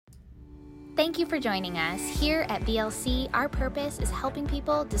Thank you for joining us. Here at BLC, our purpose is helping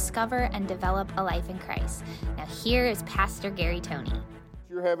people discover and develop a life in Christ. Now here is Pastor Gary Toney.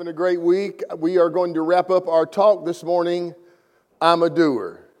 You're having a great week. We are going to wrap up our talk this morning. I'm a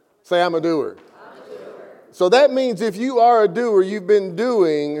doer. Say, I'm a doer. I'm a doer. So that means if you are a doer, you've been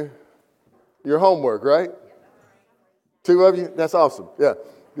doing your homework, right? Two of you? That's awesome. Yeah,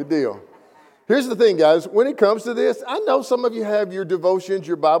 good deal. Here's the thing, guys. When it comes to this, I know some of you have your devotions,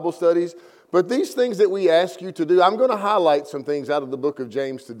 your Bible studies, but these things that we ask you to do, I'm going to highlight some things out of the book of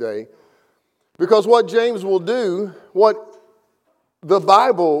James today. Because what James will do, what the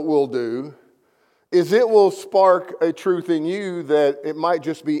Bible will do, is it will spark a truth in you that it might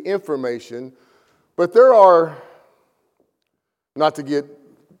just be information, but there are, not to get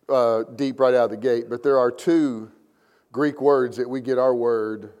deep right out of the gate, but there are two Greek words that we get our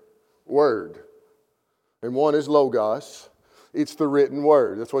word. And one is logos. It's the written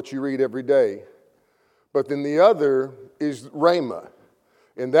word. That's what you read every day. But then the other is rhema.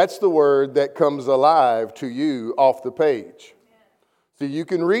 And that's the word that comes alive to you off the page. See, you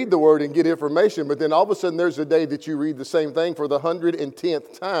can read the word and get information, but then all of a sudden there's a day that you read the same thing for the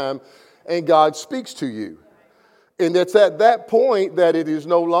 110th time and God speaks to you. And it's at that point that it is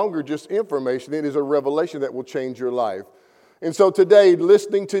no longer just information. It is a revelation that will change your life. And so today,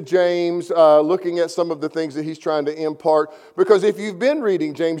 listening to James, looking at some of the things that he's trying to impart, because if you've been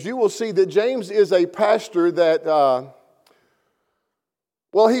reading James, you will see that James is a pastor that,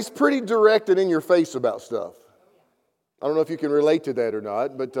 he's pretty direct and in your face about stuff. I don't know if you can relate to that or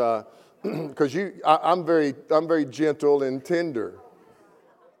not, but because I'm very gentle and tender.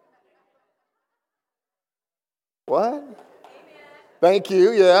 What? Amen. Thank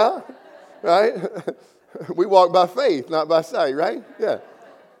you. Yeah. Right. We walk by faith, not by sight, right? Yeah.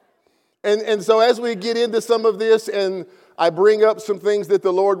 And so as we get into some of this and I bring up some things that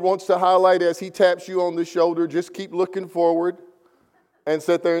the Lord wants to highlight as he taps you on the shoulder, just keep looking forward and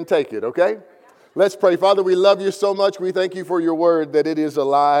sit there and take it, okay? Let's pray. Father, we love you so much. We thank you for your word, that it is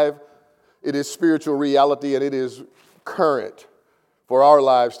alive, it is spiritual reality, and it is current for our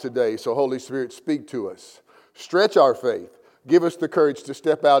lives today. So Holy Spirit, speak to us. Stretch our faith. Give us the courage to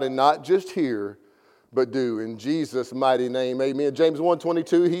step out and not just hear, but do. In Jesus' mighty name, amen. James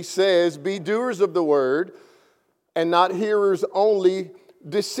 1:22, he says, be doers of the word and not hearers only,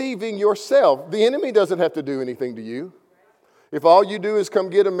 deceiving yourself. The enemy doesn't have to do anything to you. If all you do is come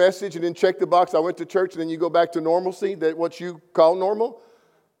get a message and then check the box, I went to church, and then you go back to normalcy, that what you call normal,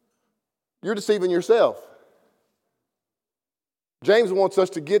 you're deceiving yourself. James wants us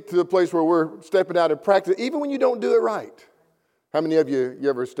to get to the place where we're stepping out and practice, even when you don't do it right. How many of you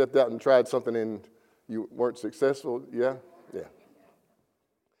ever stepped out and tried something and you weren't successful? Yeah? Yeah.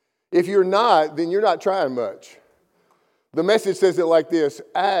 If you're not, then you're not trying much. The message says it like this: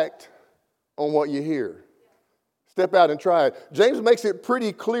 act on what you hear. Step out and try it. James makes it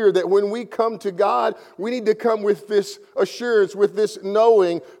pretty clear that when we come to God, we need to come with this assurance, with this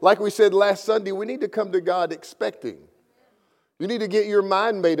knowing. Like we said last Sunday, we need to come to God expecting. You need to get your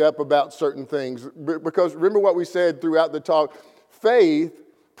mind made up about certain things. Because remember what we said throughout the talk, faith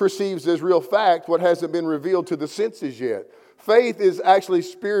perceives as real fact what hasn't been revealed to the senses yet. Faith is actually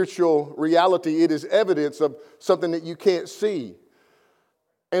spiritual reality. It is evidence of something that you can't see.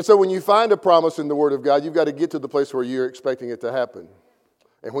 And so when you find a promise in the Word of God, you've got to get to the place where you're expecting it to happen.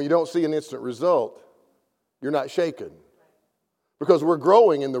 And when you don't see an instant result, you're not shaken. Because we're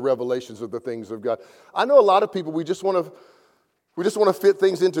growing in the revelations of the things of God. I know a lot of people, we just want to fit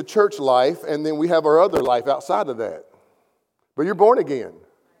things into church life, and then we have our other life outside of that. But you're born again.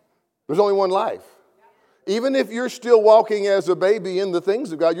 There's only one life. Even if you're still walking as a baby in the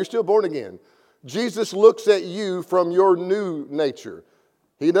things of God, you're still born again. Jesus looks at you from your new nature.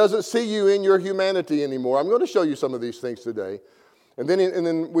 He doesn't see you in your humanity anymore. I'm going to show you some of these things today. And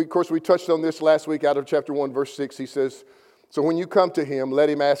then we touched on this last week out of chapter 1, verse 6. He says, so when you come to him, let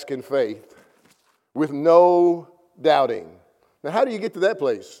him ask in faith with no doubting. Now, how do you get to that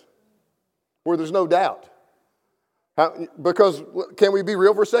place where there's no doubt? Because, can we be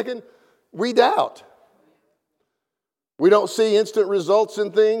real for a second? We doubt. We don't see instant results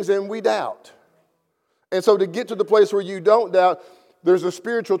in things, and we doubt. And so to get to the place where you don't doubt, there's a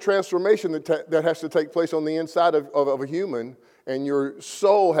spiritual transformation that has to take place on the inside of a human, and your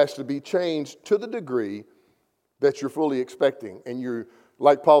soul has to be changed to the degree that you're fully expecting. And you're,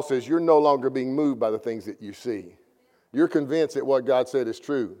 like Paul says, you're no longer being moved by the things that you see. You're convinced that what God said is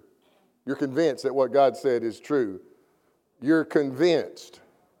true. You're convinced that what God said is true. You're convinced.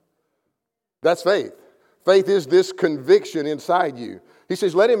 That's faith. Faith is this conviction inside you. He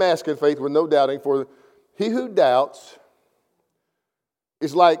says, let him ask in faith with no doubting, for he who doubts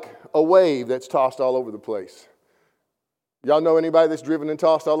is like a wave that's tossed all over the place. Y'all know anybody that's driven and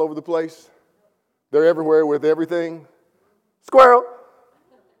tossed all over the place? They're everywhere with everything. Squirrel.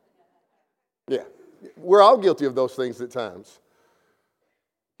 Yeah. We're all guilty of those things at times.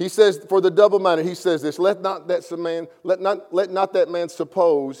 He says, for the double-minded, he says this, let not that man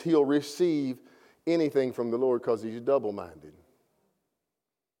suppose he'll receive anything from the Lord because he's double-minded.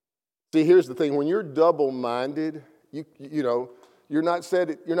 See, here's the thing. When you're double-minded, you're not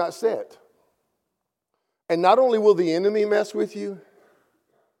set. And not only will the enemy mess with you,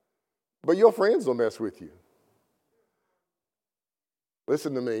 but your friends will mess with you.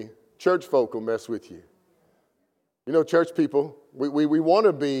 Listen to me. Church folk will mess with you. You know, church people, we want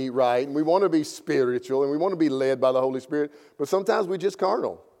to be right, and we want to be spiritual, and we want to be led by the Holy Spirit, but sometimes we're just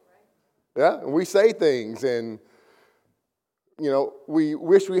carnal. Yeah, and we say things, and, we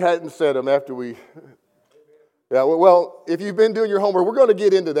wish we hadn't said them after we... Yeah, well, if you've been doing your homework, we're going to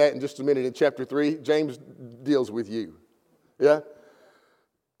get into that in just a minute in chapter 3. James deals with you. Yeah?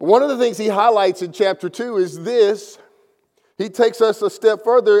 One of the things he highlights in chapter 2 is this. He takes us a step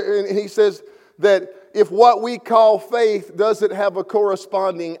further, and he says that if what we call faith doesn't have a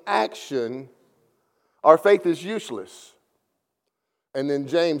corresponding action, our faith is useless. And then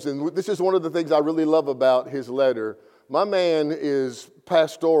James, and this is one of the things I really love about his letter, my man is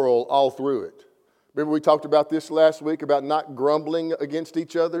pastoral all through it. Remember we talked about this last week, about not grumbling against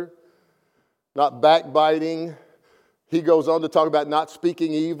each other, not backbiting. He goes on to talk about not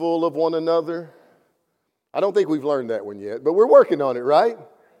speaking evil of one another. I don't think we've learned that one yet, but we're working on it, right?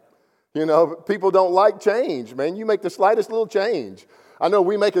 People don't like change, man. You make the slightest little change. I know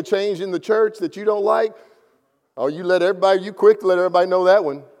we make a change in the church that you don't like. Oh, you quick to let everybody know that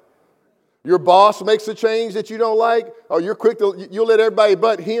one. Your boss makes a change that you don't like. Oh, you'll let everybody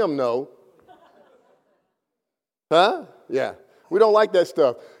but him know. Huh? Yeah. We don't like that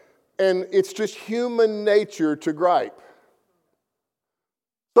stuff. And it's just human nature to gripe.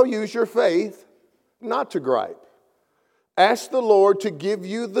 So use your faith not to gripe. Ask the Lord to give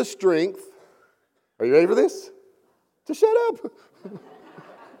you the strength. Are you ready for this? To shut up.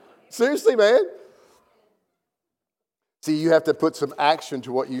 Seriously, man. See, you have to put some action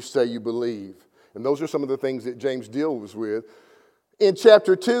to what you say you believe. And those are some of the things that James deals with. In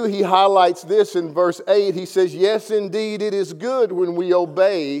chapter 2, he highlights this in verse 8. He says, yes, indeed, it is good when we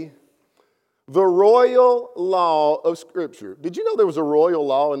obey the royal law of Scripture. Did you know there was a royal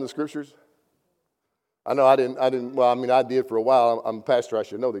law in the Scriptures? I know I didn't. Well, I did for a while. I'm a pastor. I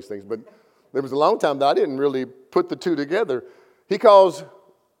should know these things. But there was a long time that I didn't really put the two together. He calls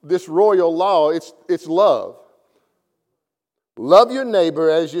this royal law, it's love. Love your neighbor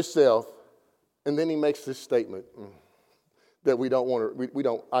as yourself. And then he makes this statement that we don't want to, we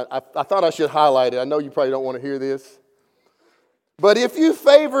don't, I thought I should highlight it. I know you probably don't want to hear this. But if you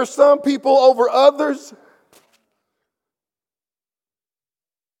favor some people over others,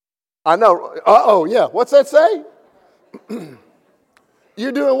 I know, yeah, what's that say?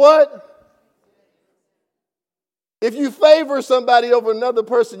 You're doing what? If you favor somebody over another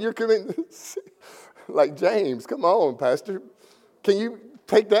person, you're committing, like James, come on, Pastor. Can you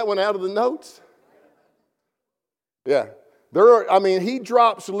take that one out of the notes? Yeah. He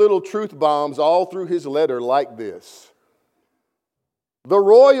drops little truth bombs all through his letter like this. The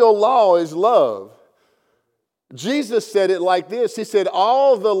royal law is love. Jesus said it like this. He said,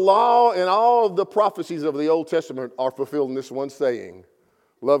 all the law and all the prophecies of the Old Testament are fulfilled in this one saying,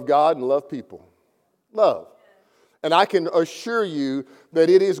 love God and love people. Love. And I can assure you that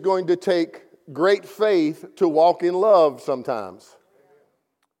it is going to take great faith to walk in love sometimes.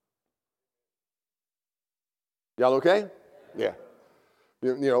 Y'all okay? Yeah.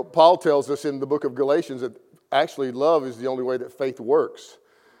 Paul tells us in the book of Galatians that actually love is the only way that faith works.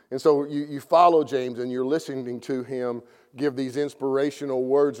 And so you follow James and you're listening to him give these inspirational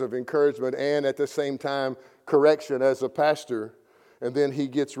words of encouragement and at the same time correction as a pastor. And then he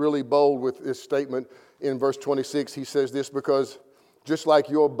gets really bold with this statement in verse 26. He says this, because just like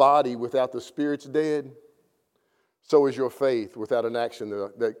your body without the Spirit's dead, so is your faith without an action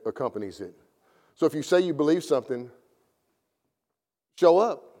that accompanies it. So if you say you believe something, show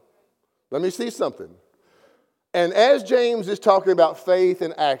up. Let me see something. And as James is talking about faith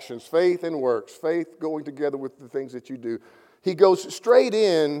and actions, faith and works, faith going together with the things that you do, he goes straight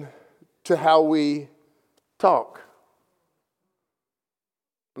in to how we talk.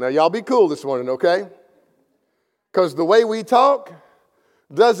 Now, y'all be cool this morning, okay? Because the way we talk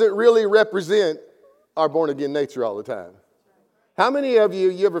doesn't really represent our born-again nature all the time. How many of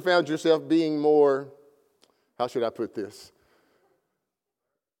you ever found yourself being more, how should I put this?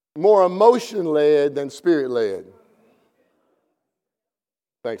 More emotion-led than spirit-led?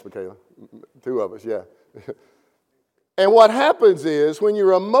 Thanks, Michaela. Two of us, yeah. And what happens is when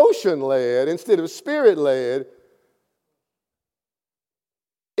you're emotion-led instead of spirit-led,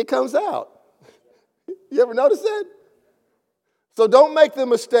 it comes out. You ever notice that? So don't make the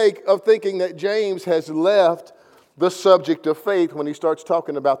mistake of thinking that James has left the subject of faith when he starts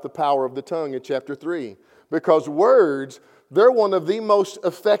talking about the power of the tongue in chapter 3. Because words, they're one of the most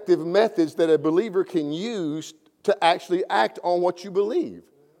effective methods that a believer can use to actually act on what you believe.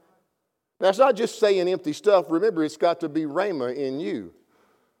 Now, it's not just saying empty stuff. Remember, it's got to be rhema in you.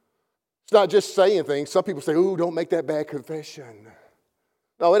 It's not just saying things. Some people say, ooh, don't make that bad confession.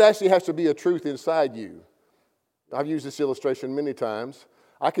 No, it actually has to be a truth inside you. I've used this illustration many times.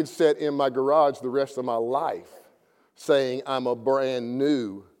 I could sit in my garage the rest of my life saying I'm a brand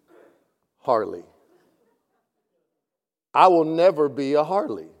new Harley. I will never be a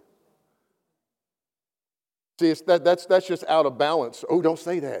Harley. See, that's just out of balance. Oh, don't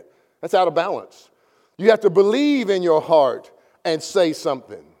say that. That's out of balance. You have to believe in your heart and say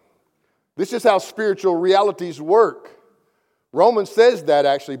something. This is how spiritual realities work. Romans says that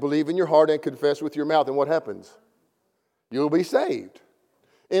actually, believe in your heart and confess with your mouth. And what happens? You'll be saved.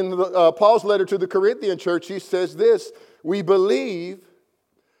 In Paul's letter to the Corinthian church, he says this, we believe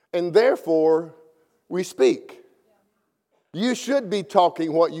and therefore we speak. You should be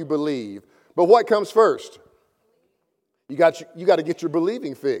talking what you believe. But what comes first? You got to get your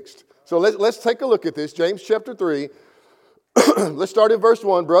believing fixed. So let's take a look at this. James chapter 3. Let's start in verse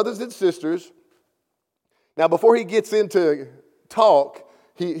 1. Brothers and sisters. Now before he gets into talk,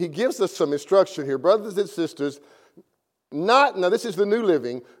 he gives us some instruction here. Brothers and sisters, now this is the New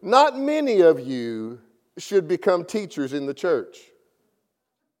Living, not many of you should become teachers in the church.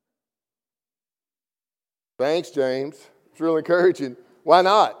 Thanks, James. It's really encouraging. Why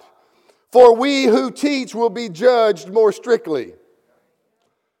not? For we who teach will be judged more strictly.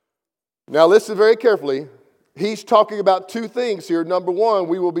 Now listen very carefully. He's talking about two things here. Number one,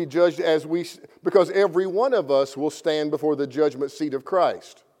 we will be judged because every one of us will stand before the judgment seat of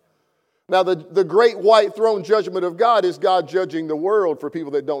Christ. Now, the great white throne judgment of God is God judging the world for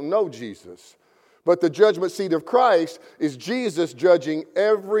people that don't know Jesus. But the judgment seat of Christ is Jesus judging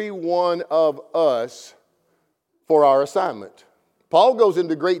every one of us for our assignment. Paul goes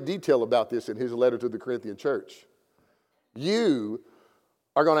into great detail about this in his letter to the Corinthian church. You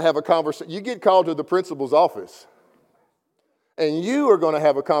are going to have a conversation. You get called to the principal's office. And you are going to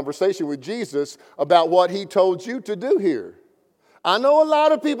have a conversation with Jesus about what he told you to do here. I know a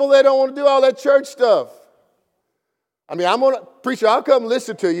lot of people that don't want to do all that church stuff. I mean, preacher, I'll come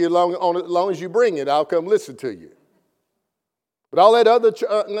listen to you as long as you bring it. I'll come listen to you. But all that other,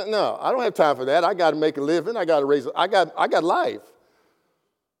 no, I don't have time for that. I got to make a living. I got to raise, I got life.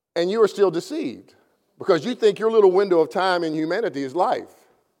 And you are still deceived because you think your little window of time in humanity is life.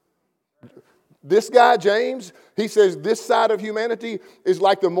 This guy, James, he says this side of humanity is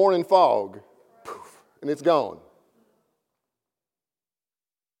like the morning fog. Poof, and it's gone.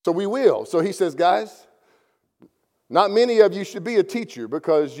 So we will. So he says, guys, not many of you should be a teacher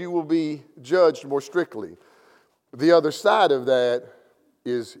because you will be judged more strictly. The other side of that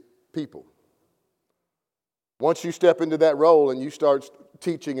is people. Once you step into that role and you start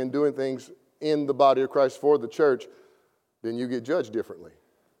teaching and doing things in the body of Christ for the church, then you get judged differently.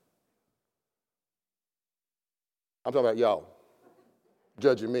 I'm talking about y'all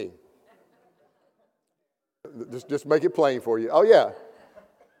judging me. Just make it plain for you. Oh, yeah.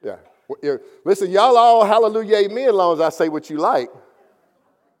 Yeah. Listen, y'all all hallelujah me as long as I say what you like.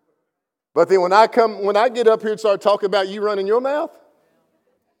 But then when I get up here and start talking about you running your mouth,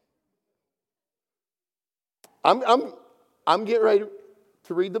 I'm getting ready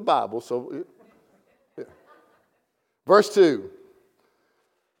to read the Bible. So, yeah. Verse 2.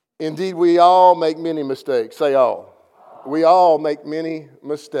 Indeed, we all make many mistakes. Say all. We all make many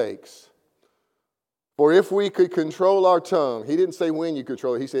mistakes. For if we could control our tongue, he didn't say when you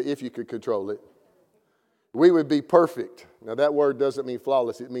control it, he said if you could control it, we would be perfect. Now that word doesn't mean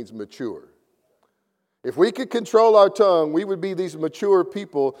flawless, it means mature. If we could control our tongue, we would be these mature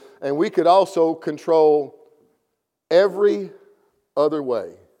people, and we could also control every other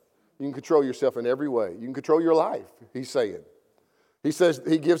way. You can control yourself in every way. You can control your life, he's saying. He says,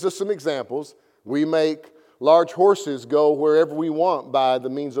 he gives us some examples. We make large horses go wherever we want by the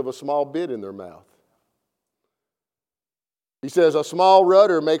means of a small bit in their mouth. He says a small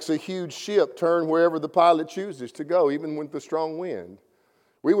rudder makes a huge ship turn wherever the pilot chooses to go, even with the strong wind.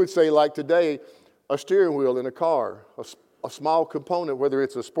 We would say, like today, a steering wheel in a car, a small component, whether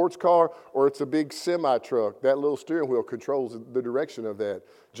it's a sports car or it's a big semi-truck, that little steering wheel controls the direction of that.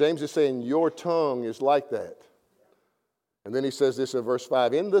 James is saying your tongue is like that. And then he says this in verse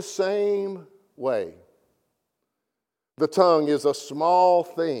 5, in the same way, the tongue is a small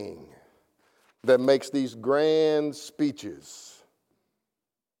thing that makes these grand speeches,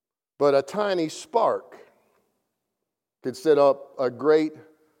 but a tiny spark could set up a great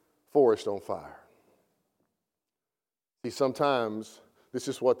forest on fire. See, sometimes this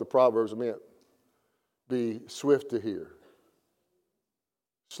is what the Proverbs meant. Be swift to hear,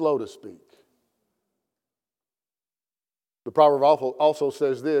 slow to speak. The proverb also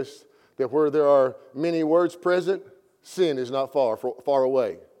says this, that where there are many words present, sin is not far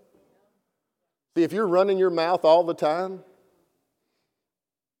away. See, if you're running your mouth all the time,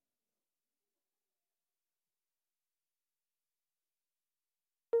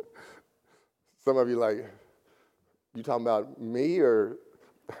 some of you like, you talking about me or?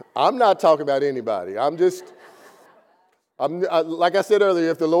 I'm not talking about anybody. Like I said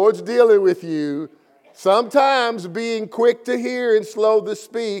earlier, if the Lord's dealing with you, sometimes being quick to hear and slow to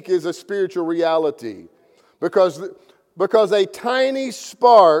speak is a spiritual reality. Because a tiny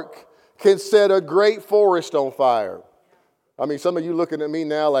spark can set a great forest on fire. I mean, some of you looking at me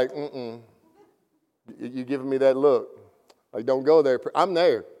now like, you giving me that look. Like, don't go there. I'm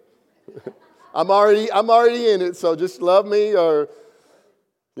there. I'm already in it, so just love me or,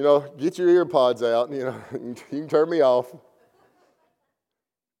 get your ear pods out. You can turn me off.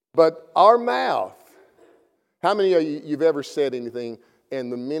 But our mouth, how many of you've ever said anything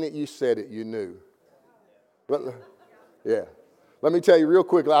and the minute you said it, you knew? Yeah. Let me tell you real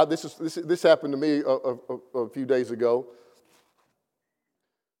quick. This happened to me a few days ago.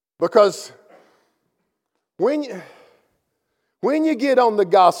 Because when you get on the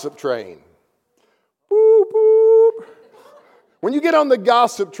gossip train, boop, boop. When you get on the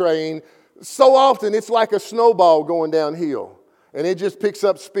gossip train, so often it's like a snowball going downhill. And it just picks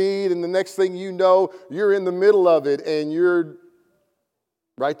up speed, and the next thing you know, you're in the middle of it, and you're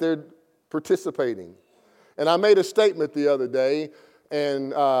right there participating. And I made a statement the other day,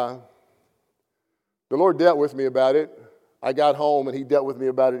 and the Lord dealt with me about it. I got home, and He dealt with me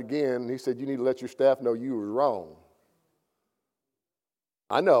about it again. And He said, you need to let your staff know you were wrong.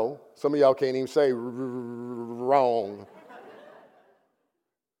 I know. Some of y'all can't even say wrong.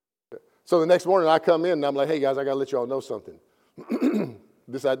 So the next morning, I come in, and I'm like, hey, guys, I got to let y'all know something.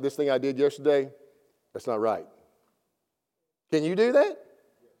 This thing I did yesterday, that's not right. Can you do that?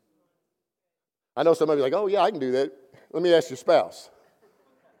 I know some of you are like, oh, yeah, I can do that. Let me ask your spouse.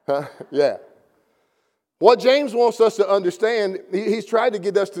 Yeah. What James wants us to understand, he's tried to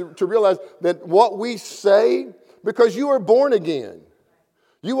get us to realize that what we say, because you are born again.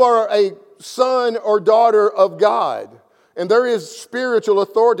 You are a son or daughter of God. And there is spiritual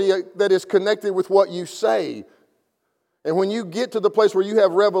authority that is connected with what you say. And when you get to the place where you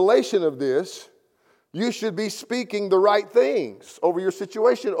have revelation of this, you should be speaking the right things over your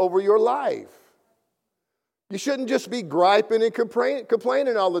situation, over your life. You shouldn't just be griping and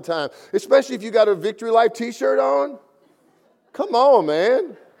complaining all the time, especially if you got a Victory Life t-shirt on. Come on,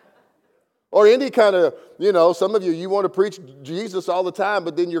 man. Or any kind of, some of you want to preach Jesus all the time,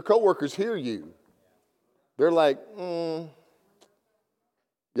 but then your coworkers hear you. They're like, y'all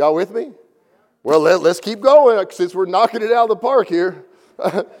with me? Well, let's keep going since we're knocking it out of the park here.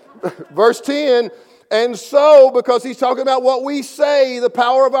 Verse 10, and so, because he's talking about what we say, the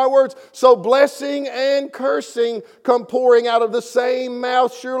power of our words, so blessing and cursing come pouring out of the same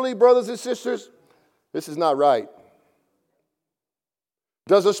mouth. Surely, brothers and sisters, this is not right.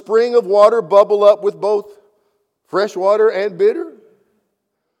 Does a spring of water bubble up with both fresh water and bitter?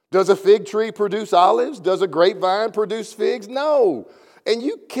 Does a fig tree produce olives? Does a grapevine produce figs? No. And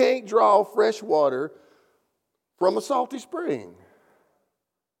you can't draw fresh water from a salty spring.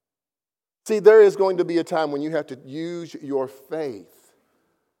 See, there is going to be a time when you have to use your faith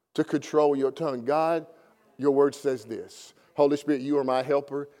to control your tongue. God, your word says this. Holy Spirit, you are my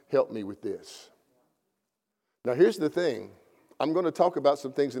helper. Help me with this. Now, here's the thing. I'm going to talk about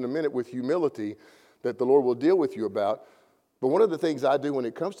some things in a minute with humility that the Lord will deal with you about. But one of the things I do when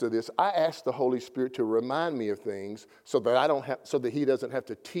it comes to this, I ask the Holy Spirit to remind me of things so that He doesn't have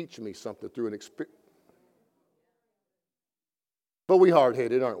to teach me something through an experience. But we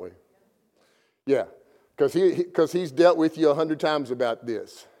hard-headed, aren't we? Yeah, because He's dealt with you 100 times about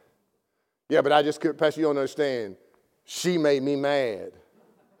this. Yeah, but I just couldn't, Pastor, you don't understand. She made me mad.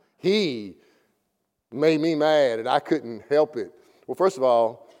 He made me mad, and I couldn't help it. Well, first of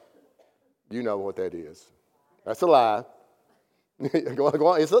all, you know what that is. That's a lie. Go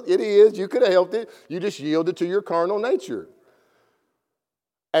on. It is. You could have helped it. You just yielded to your carnal nature.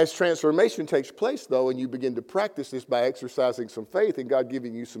 As transformation takes place, though, and you begin to practice this by exercising some faith and God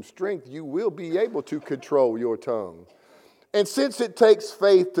giving you some strength, you will be able to control your tongue. And since it takes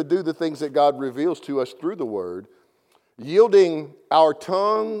faith to do the things that God reveals to us through the Word, yielding our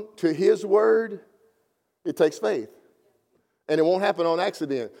tongue to His Word, it takes faith. And it won't happen on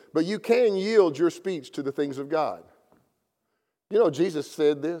accident. But you can yield your speech to the things of God. You know, Jesus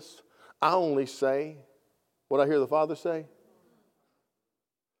said this, I only say what I hear the Father say.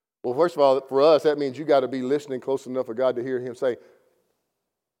 Well, first of all, for us, that means you got to be listening close enough for God to hear Him say,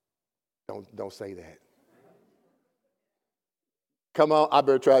 don't say that. Come on, I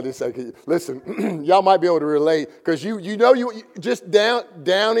better try this second. Listen, y'all might be able to relate because you know you just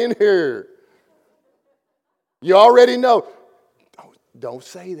down in here. You already know. Don't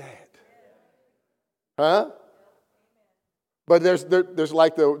say that. Huh? But there's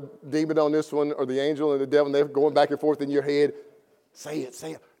like the demon on this one or the angel and the devil, and they're going back and forth in your head. Say it.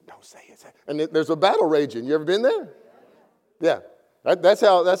 Don't say it. And there's a battle raging. You ever been there? Yeah. That's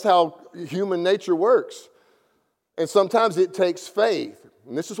how human nature works. And sometimes it takes faith.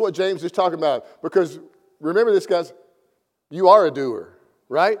 And this is what James is talking about. Because remember this, guys, you are a doer,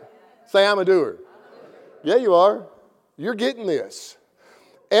 right? Say, I'm a doer. Yeah, you are. You're getting this.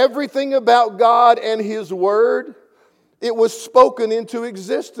 Everything about God and His Word, it was spoken into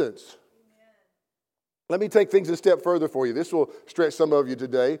existence. Let me take things a step further for you. This will stretch some of you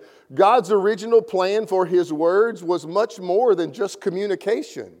today. God's original plan for His words was much more than just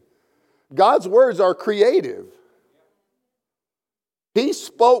communication. God's words are creative. He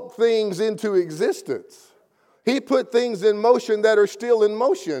spoke things into existence. He put things in motion that are still in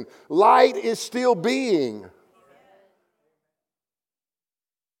motion. Light is still being.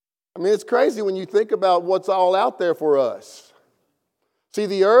 I mean, it's crazy when you think about what's all out there for us. See,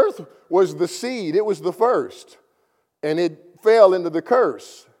 the earth was the seed. It was the first. And it fell into the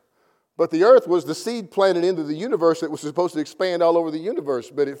curse. But the earth was the seed planted into the universe that was supposed to expand all over the universe.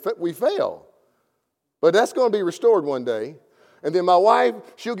 But we fell. But that's going to be restored one day. And then my wife,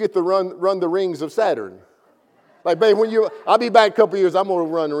 she'll get to run the rings of Saturn. Like, babe, I'll be back a couple years, I'm going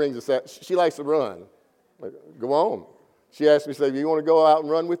to run the rings of Saturn. She likes to run. Like, go on. She asked me, you want to go out and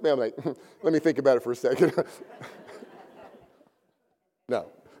run with me? I'm like, let me think about it for a second. No,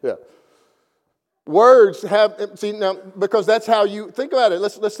 yeah. Words have, see, now, because that's how you, think about it,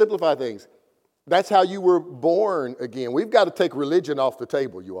 let's simplify things. That's how you were born again. We've got to take religion off the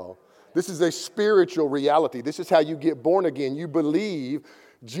table, you all. This is a spiritual reality. This is how you get born again. You believe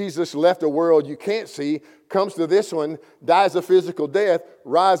Jesus left a world you can't see, comes to this one, dies a physical death,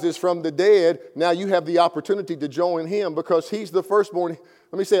 rises from the dead. Now you have the opportunity to join Him because He's the firstborn.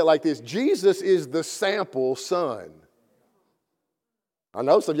 Let me say it like this. Jesus is the sample son. I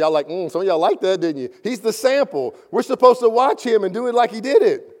know some of y'all some of y'all like that, didn't you? He's the sample. We're supposed to watch Him and do it like He did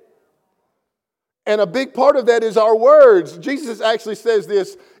it. And a big part of that is our words. Jesus actually says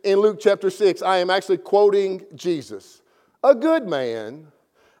this in Luke chapter 6. I am actually quoting Jesus. A good man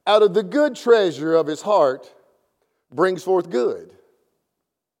out of the good treasure of his heart brings forth good.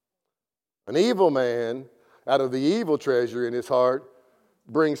 An evil man out of the evil treasure in his heart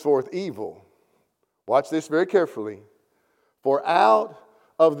brings forth evil. Watch this very carefully. For out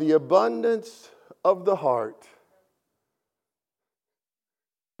of the abundance of the heart,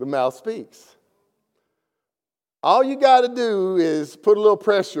 the mouth speaks. All you got to do is put a little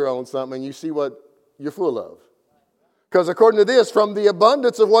pressure on something and you see what you're full of. Because according to this, from the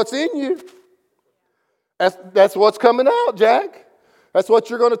abundance of what's in you, that's what's coming out, Jack. That's what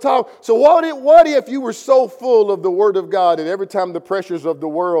you're going to talk. So what if you were so full of the Word of God and every time the pressures of the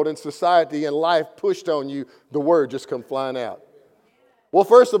world and society and life pushed on you, the Word just come flying out? Well,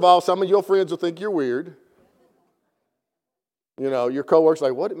 first of all, some of your friends will think you're weird. You know, your coworker's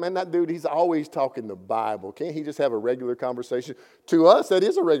like, what, man, that dude, he's always talking the Bible. Can't he just have a regular conversation? To us, that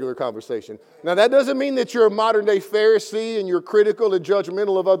is a regular conversation. Now, that doesn't mean that you're a modern-day Pharisee and you're critical and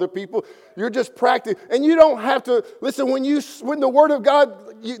judgmental of other people. You're just practicing. And you don't have to, listen, when the Word of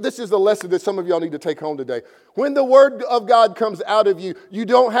God, this is the lesson that some of y'all need to take home today. When the Word of God comes out of you, you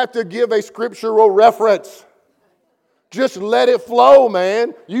don't have to give a scriptural reference. Just let it flow,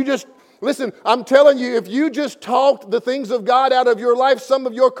 man. Listen, I'm telling you, if you just talked the things of God out of your life, some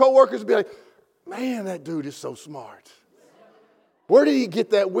of your coworkers would be like, man, that dude is so smart. Where did he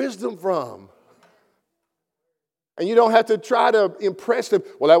get that wisdom from? And you don't have to try to impress them.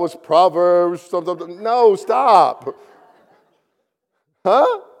 Well, that was Proverbs. Something. No, stop.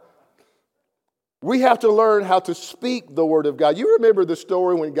 Huh? We have to learn how to speak the Word of God. You remember the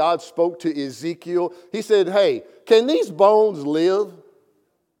story when God spoke to Ezekiel? He said, hey, can these bones live?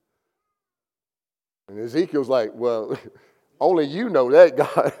 And Ezekiel's like, well, only you know that,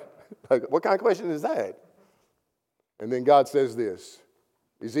 God. Like, what kind of question is that? And then God says this,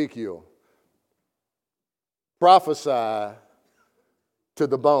 Ezekiel, prophesy to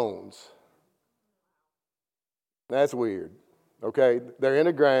the bones. That's weird. Okay? They're in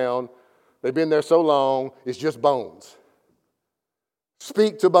the ground. They've been there so long, it's just bones.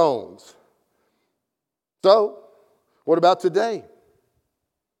 Speak to bones. So, what about today?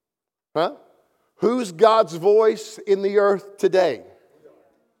 Huh? Who's God's voice in the earth today?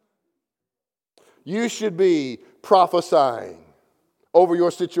 You should be prophesying over your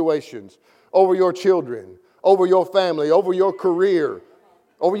situations, over your children, over your family, over your career,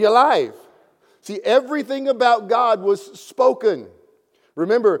 over your life. See, everything about God was spoken.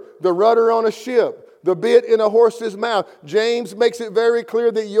 Remember, the rudder on a ship, the bit in a horse's mouth. James makes it very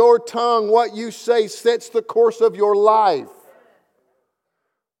clear that your tongue, what you say, sets the course of your life.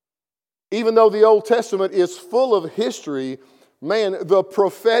 Even though the Old Testament is full of history, man, the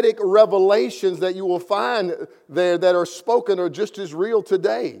prophetic revelations that you will find there that are spoken are just as real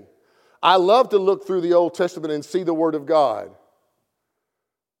today. I love to look through the Old Testament and see the Word of God.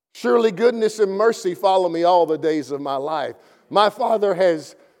 Surely goodness and mercy follow me all the days of my life. My Father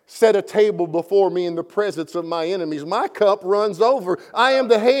has set a table before me in the presence of my enemies. My cup runs over. I am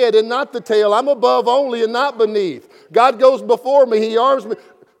the head and not the tail. I'm above only and not beneath. God goes before me. He arms me.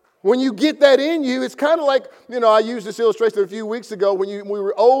 When you get that in you, it's kind of like, I used this illustration a few weeks ago when we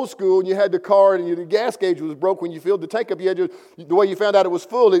were old school and you had the car and the gas gauge was broke. When you filled the tank up, the way you found out it was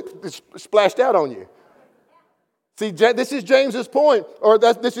full, it splashed out on you. See, this is James's point, or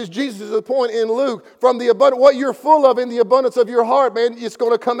this is Jesus' point in Luke. From the abundance, what you're full of in the abundance of your heart, man, it's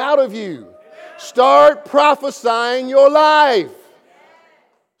going to come out of you. Start prophesying your life.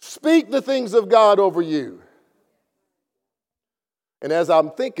 Speak the things of God over you. And as I'm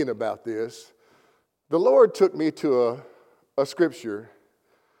thinking about this, the Lord took me to a scripture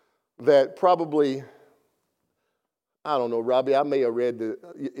that probably, I don't know, Robbie, I may have read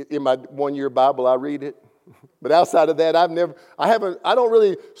in my one-year Bible, I read it. But outside of that, I don't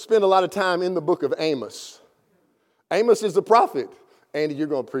really spend a lot of time in the book of Amos. Amos is the prophet. Andy, you're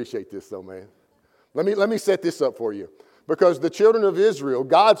going to appreciate this though, man. Let me set this up for you. Because the children of Israel,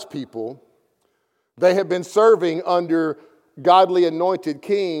 God's people, they have been serving under godly anointed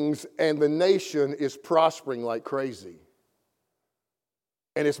kings, and the nation is prospering like crazy.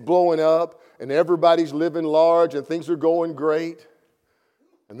 And it's blowing up, and everybody's living large, and things are going great.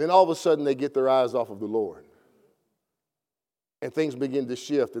 And then all of a sudden they get their eyes off of the Lord. And things begin to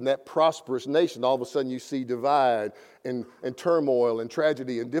shift. And that prosperous nation, all of a sudden you see divide and turmoil and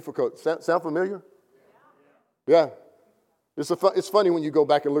tragedy and difficulty. Sound familiar? Yeah. It's funny when you go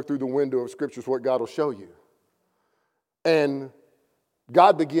back and look through the window of Scriptures what God will show you. And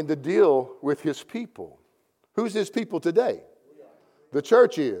God began to deal with His people. Who's His people today? The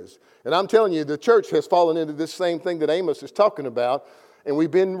church is. And I'm telling you, the church has fallen into this same thing that Amos is talking about. And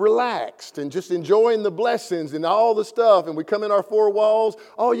we've been relaxed and just enjoying the blessings and all the stuff. And we come in our four walls.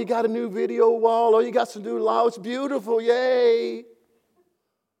 Oh, you got a new video wall. Oh, you got some new law. It's beautiful. Yay.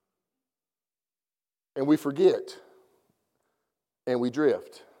 And we forget. And we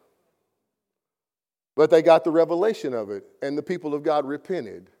drift. But they got the revelation of it. And the people of God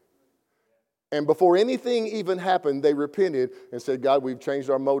repented. And before anything even happened, they repented and said, God, we've changed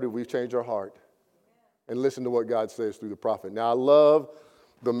our motive. We've changed our heart. And listen to what God says through the prophet. Now, I love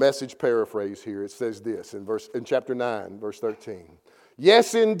the Message paraphrase here. It says this in chapter 9, verse 13.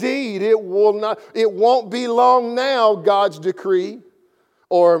 Yes, indeed, it won't be long now, God's decree,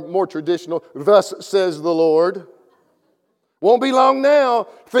 or more traditional, thus says the Lord. Won't be long now.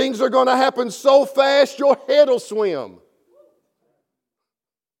 Things are going to happen so fast your head will swim.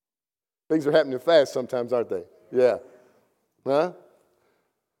 Things are happening fast sometimes, aren't they? Yeah. Huh?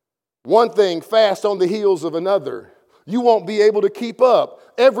 One thing fast on the heels of another. You won't be able to keep up.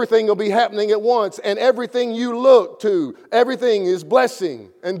 Everything will be happening at once, and everything you look to, everything is blessing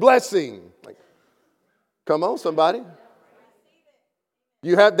and blessing. Come on, somebody.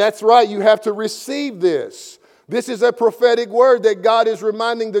 That's right, you have to receive this. This is a prophetic word that God is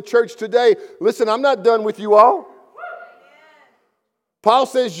reminding the church today. Listen, I'm not done with you all. Paul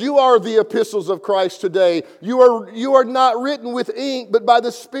says you are the epistles of Christ today. You are not written with ink, but by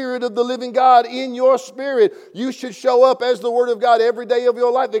the Spirit of the living God in your spirit. You should show up as the Word of God every day of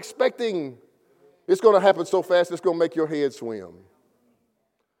your life, expecting it's going to happen so fast it's going to make your head swim.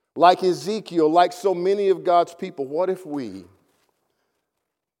 Like Ezekiel, like so many of God's people, what if we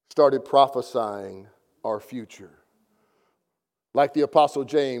started prophesying our future? Like the Apostle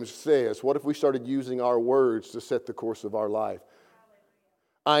James says, what if we started using our words to set the course of our life?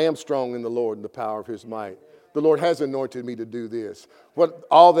 I am strong in the Lord and the power of His might. The Lord has anointed me to do this.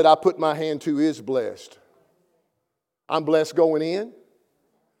 All that I put my hand to is blessed. I'm blessed going in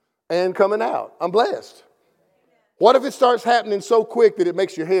and coming out. I'm blessed. What if it starts happening so quick that it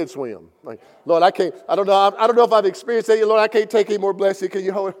makes your head swim? Like, Lord, I don't know if I've experienced that. Lord, I can't take any more blessing. Can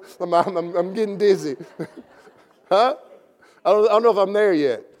you hold it? I'm getting dizzy. Huh? I don't know if I'm there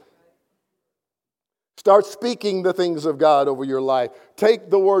yet. Start speaking the things of God over your life. Take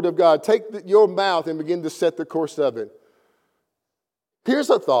the word of God. Take your mouth and begin to set the course of it.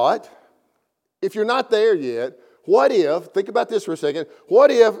 Here's a thought. If you're not there yet, think about this for a second, what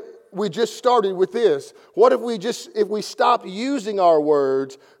if we just started with this? What if we stopped using our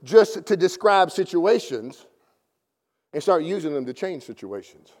words just to describe situations and start using them to change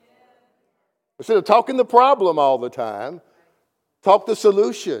situations? Instead of talking the problem all the time, talk the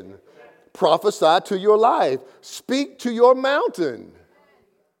solution. Prophesy to your life. Speak to your mountain.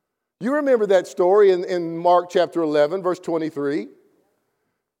 You remember that story in Mark chapter 11, verse 23.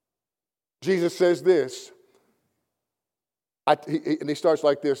 Jesus says this, and he starts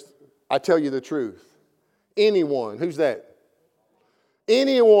like this, I tell you the truth. Anyone, who's that?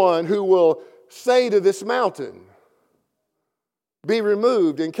 Anyone who will say to this mountain, be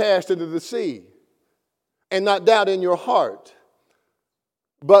removed and cast into the sea, and not doubt in your heart,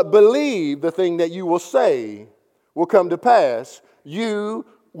 but believe the thing that you will say will come to pass, you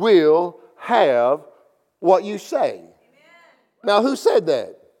will have what you say. Amen. Now, who said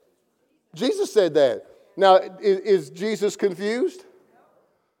that? Jesus said that. Now, is Jesus confused?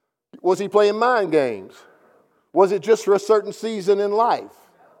 Was he playing mind games? Was it just for a certain season in life?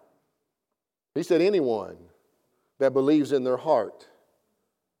 He said anyone that believes in their heart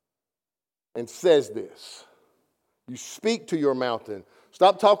and says this. You speak to your mountain.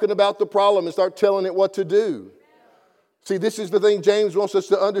 Stop talking about the problem and start telling it what to do. See, this is the thing James wants us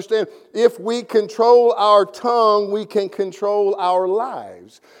to understand. If we control our tongue, we can control our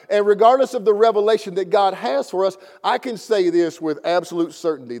lives. And regardless of the revelation that God has for us, I can say this with absolute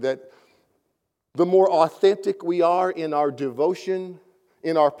certainty that the more authentic we are in our devotion,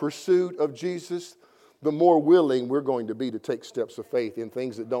 in our pursuit of Jesus, the more willing we're going to be to take steps of faith in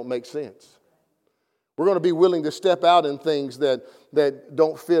things that don't make sense. We're going to be willing to step out in things that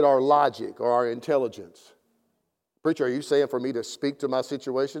don't fit our logic or our intelligence. Preacher, are you saying for me to speak to my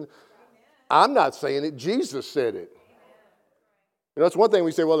situation? I'm not saying it. Jesus said it. You know, that's one thing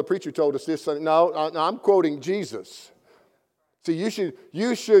we say, well, the preacher told us this. No, I'm quoting Jesus. See,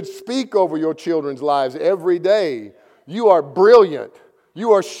 you should speak over your children's lives every day. You are brilliant.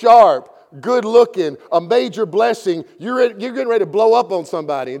 You are sharp, good looking, a major blessing. You're getting ready to blow up on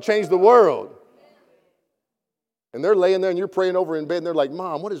somebody and change the world. And they're laying there and you're praying over in bed and they're like,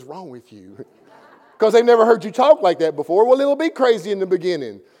 Mom, what is wrong with you? Because they've never heard you talk like that before. Well, it'll be crazy in the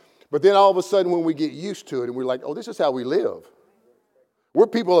beginning. But then all of a sudden when we get used to it and we're like, oh, this is how we live. We're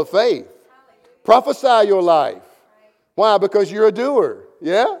people of faith. Prophesy your life. Why? Because you're a doer.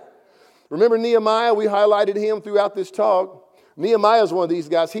 Yeah? Remember Nehemiah? We highlighted him throughout this talk. Nehemiah is one of these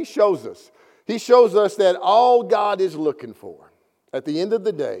guys. He shows us. He shows us that all God is looking for, at the end of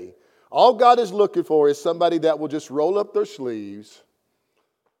the day, all God is looking for is somebody that will just roll up their sleeves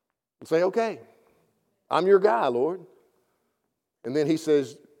and say, okay, I'm your guy, Lord. And then he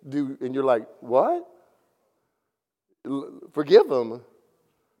says, and you're like, what? Forgive them.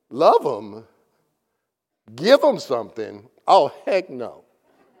 Love them. Give them something. Oh, heck no.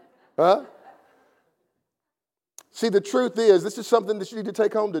 Huh? See, the truth is, this is something that you need to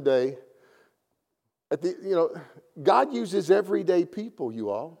take home today. God uses everyday people, you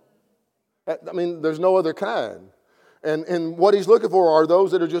all. I mean, there's no other kind. And what he's looking for are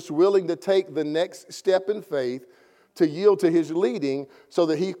those that are just willing to take the next step in faith to yield to his leading so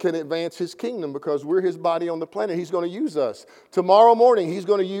that he can advance his kingdom, because we're his body on the planet. He's going to use us. Tomorrow morning, he's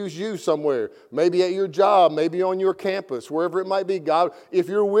going to use you somewhere, maybe at your job, maybe on your campus, wherever it might be. God, if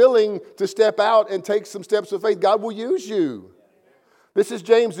you're willing to step out and take some steps of faith, God will use you. This is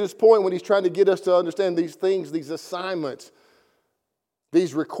James's point when he's trying to get us to understand these things, these assignments,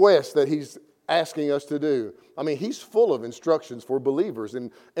 these requests that he's asking us to do. I mean, he's full of instructions for believers,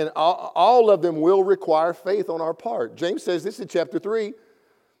 and all of them will require faith on our part. James says this in chapter 3,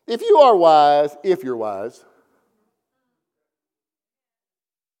 if you're wise,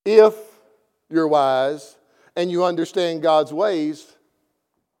 and you understand God's ways,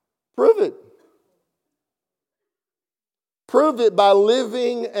 prove it. Prove it by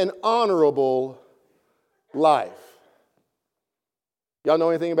living an honorable life. Y'all know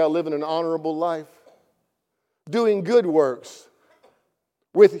anything about living an honorable life? Doing good works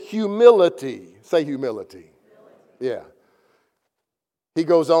with humility. Say humility. Yeah. He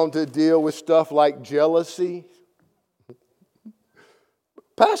goes on to deal with stuff like jealousy.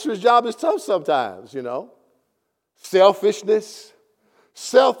 Pastor's job is tough sometimes, you know. Selfishness.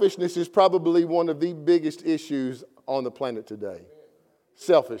 Selfishness is probably one of the biggest issues on the planet today.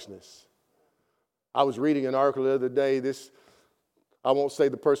 Selfishness. I was reading an article the other day. I won't say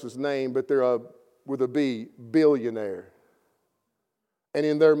the person's name, but they're with a B, billionaire. And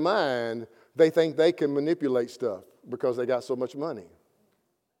in their mind, they think they can manipulate stuff because they got so much money.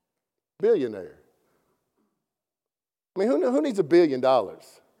 Billionaire. I mean, who needs $1 billion?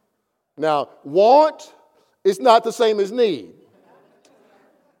 Now, want is not the same as need.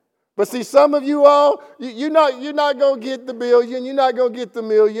 But see, some of you all, you're not going to get the billion, you're not going to get the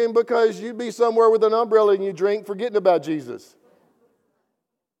million because you be somewhere with an umbrella and you drink, forgetting about Jesus.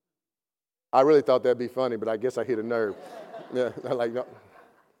 I really thought that'd be funny, but I guess I hit a nerve. Yeah, I'm like, no,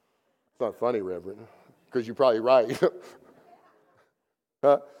 it's not funny, Reverend, because you're probably right.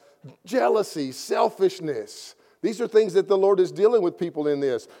 Jealousy, selfishness. These are things that the Lord is dealing with people in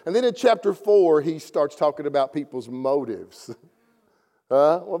this. And then in chapter 4, he starts talking about people's motives.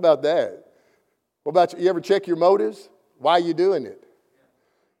 What about that? What about you ever check your motives? Why are you doing it?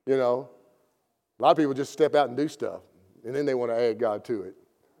 You know, a lot of people just step out and do stuff, and then they want to add God to it.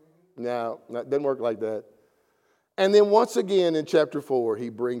 No, that doesn't work like that. And then once again in chapter 4, he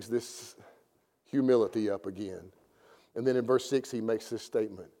brings this humility up again. And then in verse 6, he makes this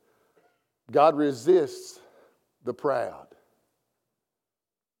statement. God resists the proud,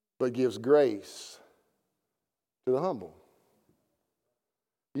 but gives grace to the humble.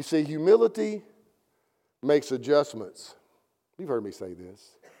 You see, humility makes adjustments. You've heard me say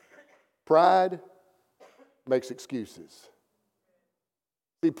this. Pride makes excuses.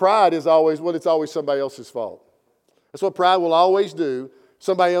 See, pride is always, it's always somebody else's fault. That's what pride will always do.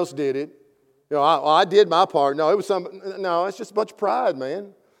 Somebody else did it. You know, I did my part. No, it's just a bunch of pride,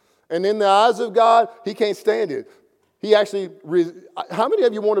 man. And in the eyes of God, he can't stand it. He actually, how many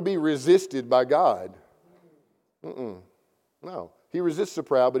of you want to be resisted by God? No. He resists the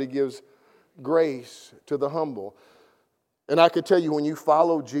proud, but he gives grace to the humble. And I could tell you, when you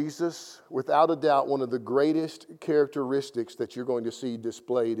follow Jesus, without a doubt, one of the greatest characteristics that you're going to see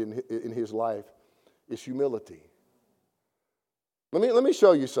displayed in his life is humility. Let me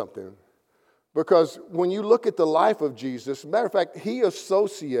show you something. Because when you look at the life of Jesus, matter of fact, he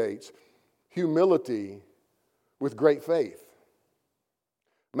associates humility with great faith.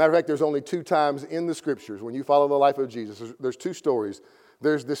 Matter of fact, there's only 2 times in the scriptures when you follow the life of Jesus. There's 2 stories.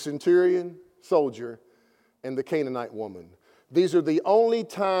 There's the centurion soldier and the Canaanite woman. These are the only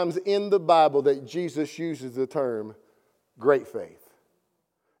times in the Bible that Jesus uses the term great faith.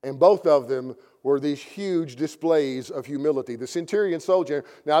 And both of them were these huge displays of humility. The centurion soldier,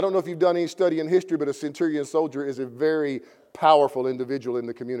 now I don't know if you've done any study in history, but a centurion soldier is a very powerful individual in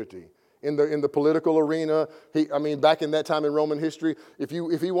the community. In the political arena, back in that time in Roman history, if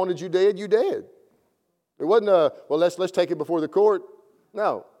he wanted you dead, you dead. It wasn't let's take it before the court.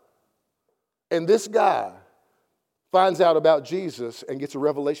 No. And this guy finds out about Jesus and gets a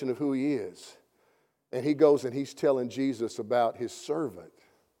revelation of who he is. And he goes and he's telling Jesus about his servant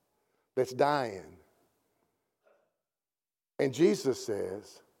that's dying. And Jesus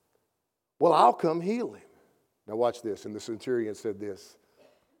says, well, I'll come heal him. Now watch this. And the centurion said this.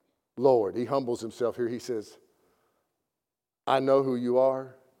 Lord, he humbles himself here. He says, I know who you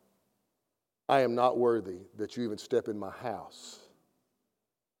are. I am not worthy that you even step in my house.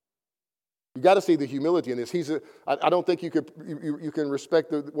 You got to see the humility in this. I don't think you can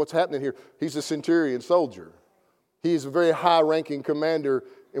respect what's happening here. He's a centurion soldier. He's a very high-ranking commander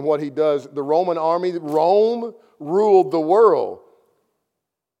in what he does. The Roman army, Rome ruled the world.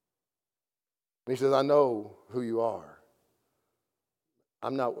 And he says, I know who you are.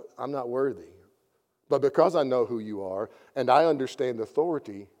 I'm not worthy. But because I know who you are and I understand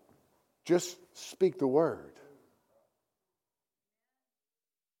authority, just speak the word.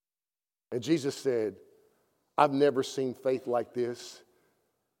 And Jesus said, I've never seen faith like this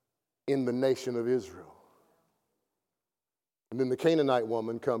in the nation of Israel. And then the Canaanite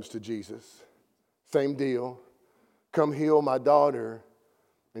woman comes to Jesus. Same deal. Come heal my daughter.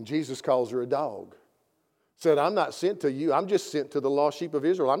 And Jesus calls her a dog. Said, I'm not sent to you. I'm just sent to the lost sheep of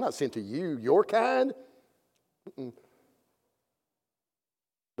Israel. I'm not sent to you, your kind.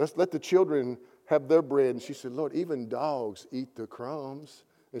 Let's let the children have their bread. And she said, Lord, even dogs eat the crumbs.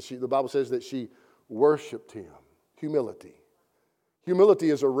 And the Bible says that she worshiped him. Humility. Humility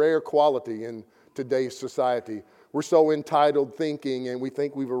is a rare quality in today's society. We're so entitled thinking, and we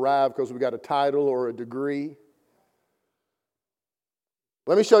think we've arrived because we've got a title or a degree.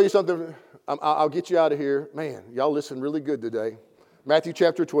 Let me show you something. I'll get you out of here. Man, y'all listen really good today. Matthew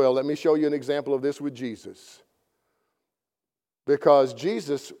chapter 12. Let me show you an example of this with Jesus. Because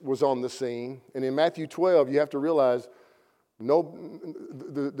Jesus was on the scene. And in Matthew 12, you have to realize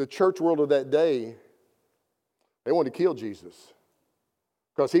the church world of that day They wanted to kill Jesus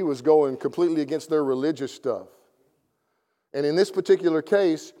because he was going completely against their religious stuff. And in this particular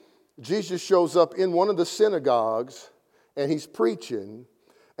case, Jesus shows up in one of the synagogues and he's preaching.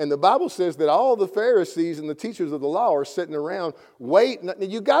 And the Bible says that all the Pharisees and the teachers of the law are sitting around waiting.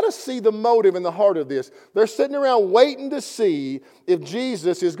 You got to see the motive in the heart of this. They're sitting around waiting to see if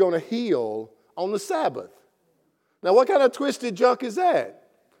Jesus is going to heal on the Sabbath. Now, what kind of twisted junk is that?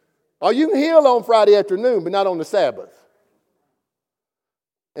 Oh, you can heal on Friday afternoon, but not on the Sabbath.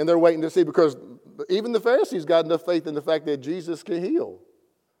 And they're waiting to see, because even the Pharisees got enough faith in the fact that Jesus can heal.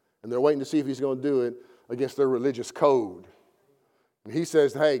 And they're waiting to see if he's going to do it against their religious code. And he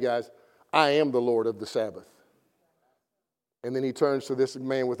says, hey, guys, I am the Lord of the Sabbath. And then he turns to this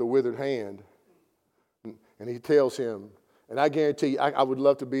man with a withered hand, and he tells him, and I guarantee you, I would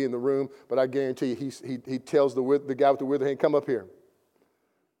love to be in the room, but I guarantee you, he tells the guy with the withered hand, come up here.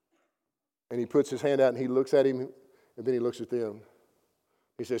 And he puts his hand out, and he looks at him, and then he looks at them.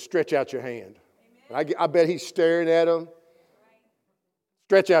 He says, stretch out your hand. I bet he's staring at him.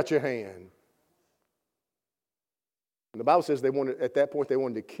 Stretch out your hand. And the Bible says at that point they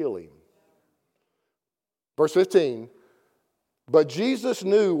wanted to kill him. Verse 15, but Jesus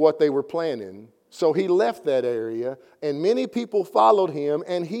knew what they were planning, so he left that area, and many people followed him,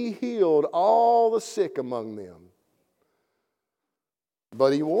 and he healed all the sick among them.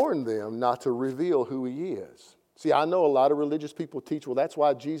 But he warned them not to reveal who he is. See, I know a lot of religious people teach, well, that's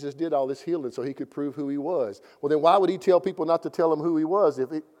why Jesus did all this healing, so he could prove who he was. Well, then why would he tell people not to tell them who he was?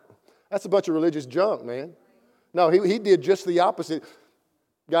 That's a bunch of religious junk, man. No, he did just the opposite.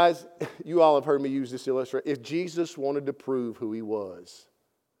 Guys, you all have heard me use this illustration. If Jesus wanted to prove who he was,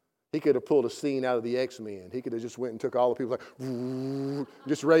 he could have pulled a scene out of the X-Men. He could have just went and took all the people, like,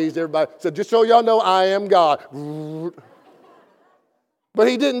 just raised everybody. Said, just so y'all know, I am God. But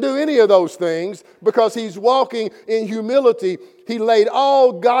he didn't do any of those things because he's walking in humility. He laid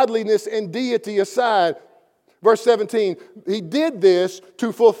all godliness and deity aside. Verse 17, he did this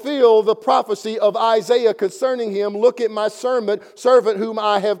to fulfill the prophecy of Isaiah concerning him. Look at my servant whom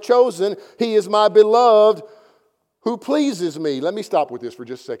I have chosen. He is my beloved who pleases me. Let me stop with this for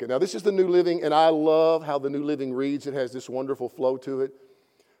just a second. Now, this is the New Living, and I love how the New Living reads. It has this wonderful flow to it.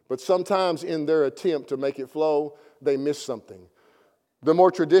 But sometimes in their attempt to make it flow, they miss something. The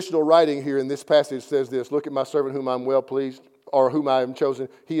more traditional writing here in this passage says this, look at my servant whom I'm well pleased, or whom I am chosen.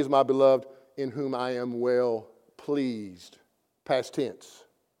 He is my beloved in whom I am well pleased. Past tense.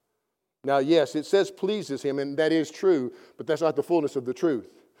 Now, yes, it says pleases him, and that is true, but that's not the fullness of the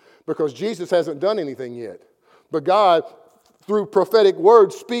truth. Because Jesus hasn't done anything yet. But God, through prophetic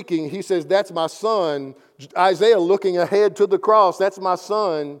words speaking, he says, that's my son. Isaiah looking ahead to the cross, that's my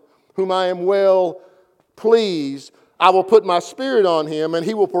son whom I am well pleased. I will put my spirit on him, and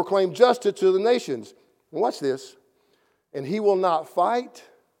he will proclaim justice to the nations. And watch this. And he will not fight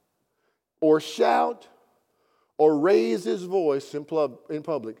or shout or raise his voice in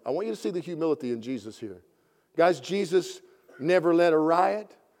public. I want you to see the humility in Jesus here. Guys, Jesus never led a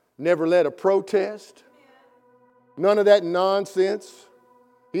riot, never led a protest. None of that nonsense.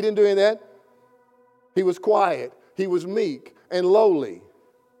 He didn't do any of that. He was quiet. He was meek and lowly.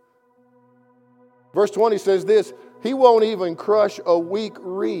 Verse 20 says this, he won't even crush a weak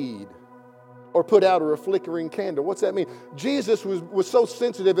reed or put out a flickering candle. What's that mean? Jesus was so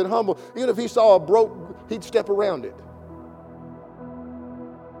sensitive and humble. Even if he saw a broke, he'd step around it.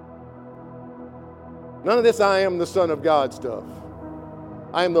 None of this I am the Son of God stuff.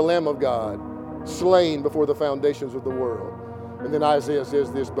 I am the Lamb of God, slain before the foundations of the world. And then Isaiah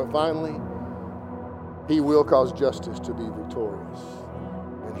says this, but finally, he will cause justice to be victorious.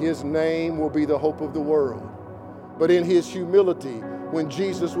 And his name will be the hope of the world. But in his humility, when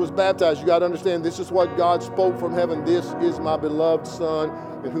Jesus was baptized, you got to understand, this is what God spoke from heaven. This is my beloved Son,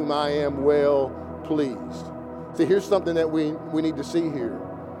 in whom I am well pleased. See, here's something that we need to see here.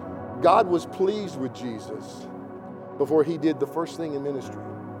 God was pleased with Jesus before he did the first thing in ministry.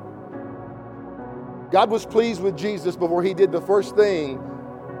 God was pleased with Jesus before he did the first thing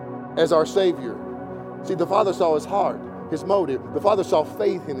as our Savior. See, the Father saw his heart, his motive. The Father saw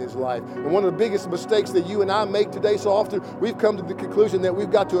faith in his life. And one of the biggest mistakes that you and I make today, so often we've come to the conclusion that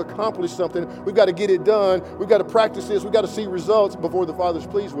we've got to accomplish something. We've got to get it done. We've got to practice this. We've got to see results before the Father's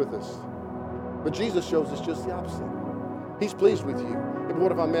pleased with us. But Jesus shows us just the opposite. He's pleased with you. And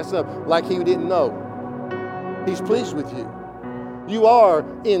what if I mess up? Like he didn't know. He's pleased with you. You are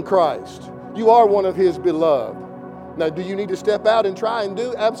in Christ. You are one of his beloved. Now, do you need to step out and try and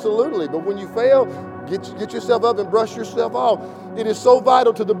do? Absolutely. But when you fail, get yourself up and brush yourself off. It is so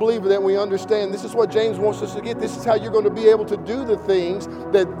vital to the believer that we understand this is what James wants us to get. This is how you're going to be able to do the things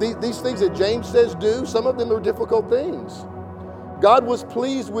that these things that James says do. Some of them are difficult things. God was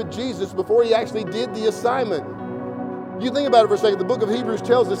pleased with Jesus before he actually did the assignment. You think about it for a second. The book of Hebrews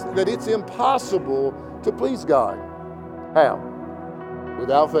tells us that it's impossible to please God. How?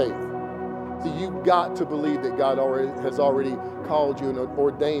 Without faith. See, you've got to believe that God has already called you and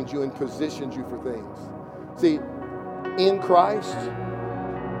ordained you and positioned you for things. See, in Christ,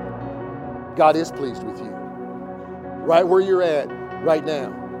 God is pleased with you. Right where you're at right now.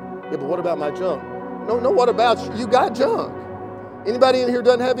 Yeah, but what about my junk? No, what about you? You got junk. Anybody in here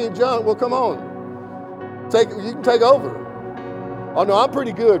doesn't have any junk? Well, come on. You can take over. Oh, no, I'm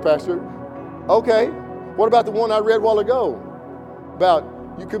pretty good, Pastor. Okay. What about the one I read a while ago? About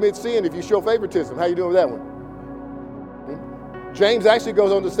you commit sin if you show favoritism. How you doing with that one? James actually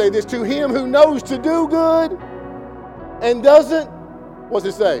goes on to say this, to him who knows to do good and doesn't. What's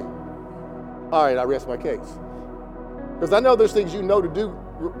it say? All right, I rest my case. Because I know there's things you know to do.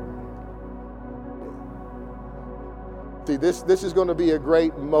 See, this is going to be a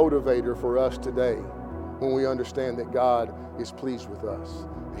great motivator for us today when we understand that God is pleased with us.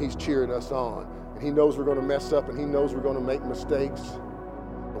 He's cheering us on. And he knows we're going to mess up and he knows we're going to make mistakes.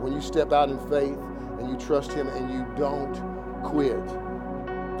 But when you step out in faith and you trust him and you don't quit,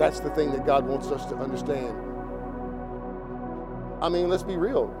 that's the thing that God wants us to understand. I mean, let's be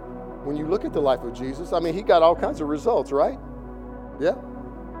real. When you look at the life of Jesus, I mean, he got all kinds of results, right? Yeah.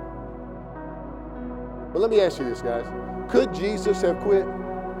 But let me ask you this, guys. Could Jesus have quit?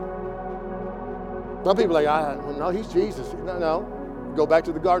 Some people are like, no, he's Jesus. No. Go back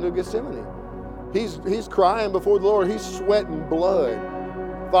to the Garden of Gethsemane. He's crying before the Lord. He's sweating blood.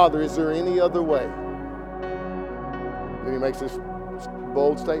 Father, is there any other way? Then he makes this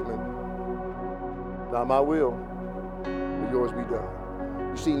bold statement. Not my will, but yours be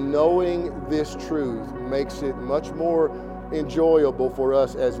done. You see, knowing this truth makes it much more enjoyable for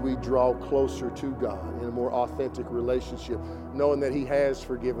us as we draw closer to God in a more authentic relationship, knowing that he has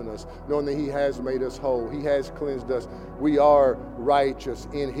forgiven us, knowing that he has made us whole, he has cleansed us. We are righteous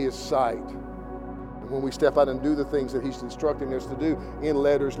in his sight. And when we step out and do the things that he's instructing us to do in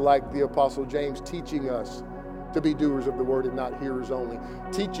letters like the Apostle James, teaching us to be doers of the word and not hearers only,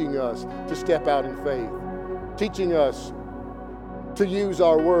 teaching us to step out in faith, teaching us to use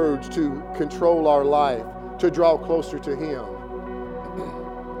our words to control our life, to draw closer to him.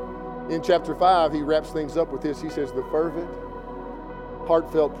 In chapter 5, he wraps things up with this. He says, the fervent,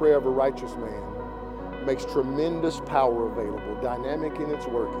 heartfelt prayer of a righteous man makes tremendous power available, dynamic in its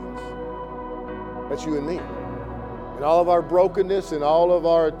workings. That's you and me. And all of our brokenness and all of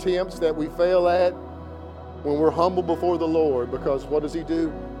our attempts that we fail at, when we're humble before the Lord, because what does he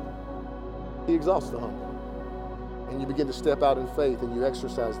do? He exalts the humble. And you begin to step out in faith and you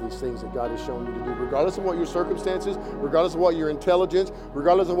exercise these things that God has shown you to do. Regardless of what your circumstances, regardless of what your intelligence,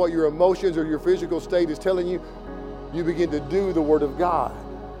 regardless of what your emotions or your physical state is telling you, you begin to do the Word of God.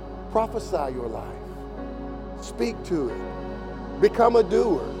 Prophesy your life. Speak to it. Become a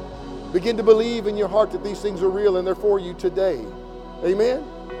doer. Begin to believe in your heart that these things are real and they're for you today. Amen?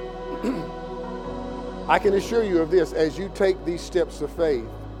 I can assure you of this, as you take these steps of faith,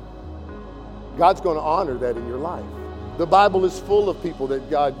 God's going to honor that in your life. The Bible is full of people that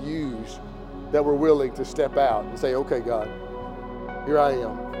God used that were willing to step out and say, okay, God, here I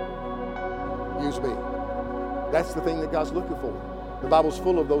am. Use me. That's the thing that God's looking for. The Bible's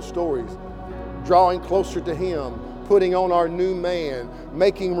full of those stories. Drawing closer to him, putting on our new man,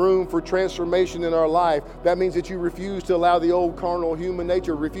 making room for transformation in our life. That means that you refuse to allow the old carnal human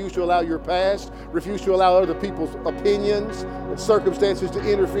nature, refuse to allow your past, refuse to allow other people's opinions and circumstances to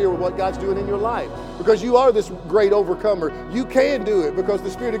interfere with what God's doing in your life. Because you are this great overcomer. You can do it because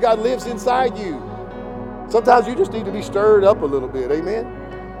the Spirit of God lives inside you. Sometimes you just need to be stirred up a little bit.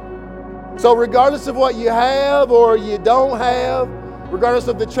 Amen? So regardless of what you have or you don't have, regardless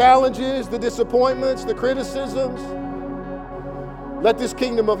of the challenges, the disappointments, the criticisms, let this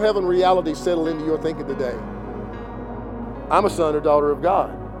kingdom of heaven reality settle into your thinking today. I'm a son or daughter of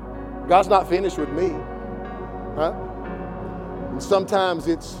God. God's not finished with me. Huh? And sometimes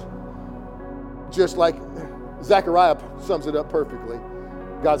it's just like Zechariah sums it up perfectly.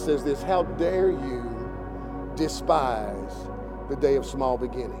 God says this, how dare you despise the day of small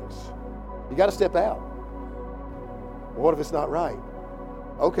beginnings? You got to step out. Well, what if it's not right?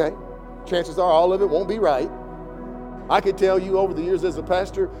 Okay, chances are all of it won't be right. I could tell you over the years as a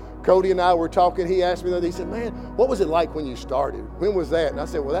pastor, Cody and I were talking, he asked me the other day, he said, man, what was it like when you started? When was that? And I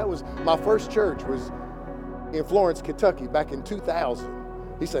said, well, that was, my first church was in Florence, Kentucky, back in 2000.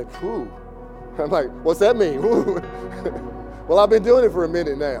 He said, "Whew." I'm like, "What's that mean?" Well, I've been doing it for a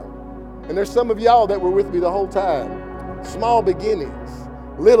minute now. And there's some of y'all that were with me the whole time. Small beginnings,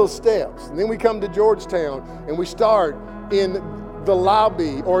 little steps. And then we come to Georgetown and we start in the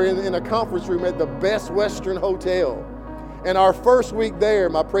lobby or in a conference room at the Best Western Hotel. And our first week there,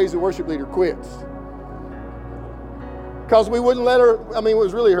 my praise and worship leader quits. Because we wouldn't let her, it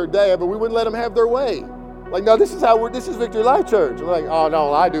was really her dad, but we wouldn't let them have their way. Like, no, this is Victory Life Church. And like, "Oh,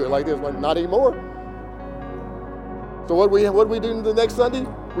 no, I do it like this." Like, not anymore. So what we do the next Sunday?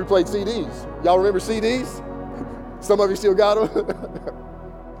 We played CDs. Y'all remember CDs? Some of you still got them?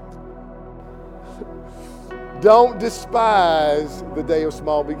 Don't despise the day of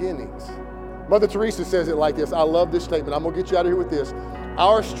small beginnings. Mother Teresa says it like this. I love this statement. I'm going to get you out of here with this.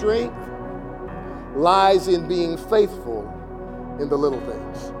 Our strength lies in being faithful in the little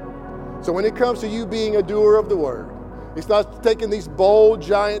things. So when it comes to you being a doer of the word, it's not taking these bold,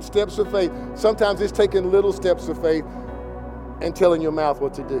 giant steps of faith. Sometimes it's taking little steps of faith and telling your mouth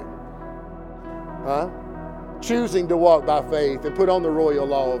what to do. Choosing to walk by faith and put on the royal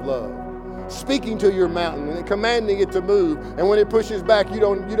law of love. Speaking to your mountain and commanding it to move. And when it pushes back, you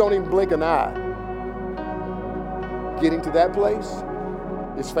don't even blink an eye. Getting to that place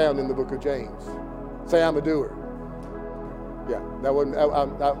is found in the book of James. Say, "I'm a doer." Yeah, that wasn't.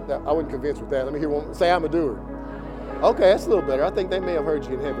 I wasn't convinced with that. Let me hear one. Say, "I'm a doer." Okay, that's a little better. I think they may have heard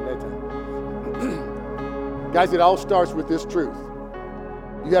you in heaven that time. Guys, it all starts with this truth.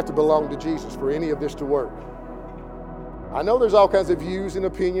 You have to belong to Jesus for any of this to work. I know there's all kinds of views and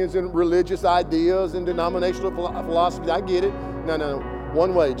opinions and religious ideas and denominational philosophies. I get it. No.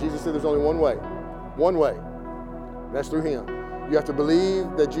 One way. Jesus said there's only one way. One way. That's through him. You have to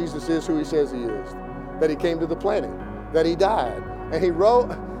believe that Jesus is who he says he is. That he came to the planet. That he died. And he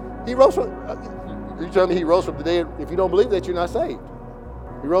rose from... You tell me he rose from the dead. If you don't believe that, you're not saved.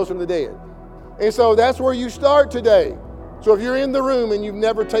 He rose from the dead. And so that's where you start today. So if you're in the room and you've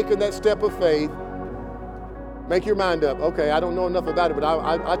never taken that step of faith, make your mind up. Okay, I don't know enough about it, but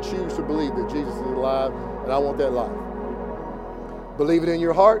I choose to believe that Jesus is alive, and I want that life. Believe it in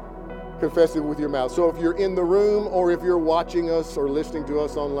your heart, confess it with your mouth. So if you're in the room or if you're watching us or listening to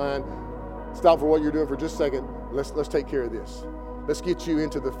us online, stop for what you're doing for just a second. Let's take care of this. Let's get you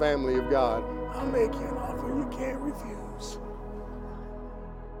into the family of God. I'll make you an offer you can't refuse.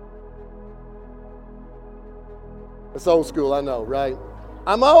 It's old school, I know, right?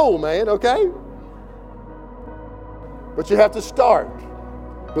 I'm old, man, okay? But you have to start.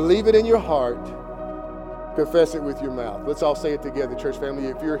 Believe it in your heart. Confess it with your mouth. Let's all say it together, church family.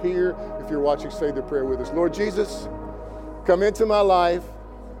 If you're here, if you're watching, say the prayer with us. Lord Jesus, come into my life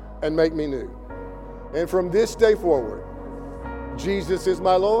and make me new. And from this day forward, Jesus is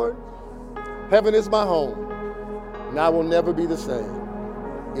my Lord. Heaven is my home. And I will never be the same.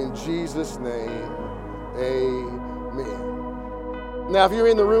 In Jesus' name, amen. Now, if you're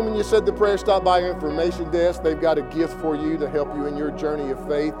in the room and you said the prayer, stop by our information desk. They've got a gift for you to help you in your journey of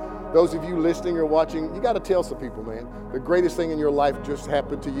faith. Those of you listening or watching, you got to tell some people, man. The greatest thing in your life just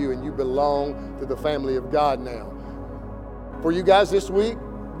happened to you, and you belong to the family of God now. For you guys this week,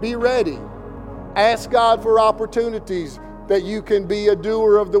 be ready. Ask God for opportunities that you can be a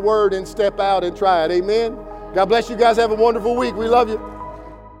doer of the word and step out and try it. Amen. God bless you guys. Have a wonderful week. We love you.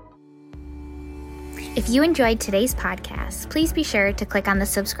 If you enjoyed today's podcast, please be sure to click on the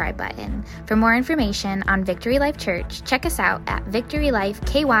subscribe button. For more information on Victory Life Church, check us out at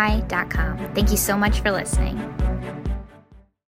victorylifeky.com. Thank you so much for listening.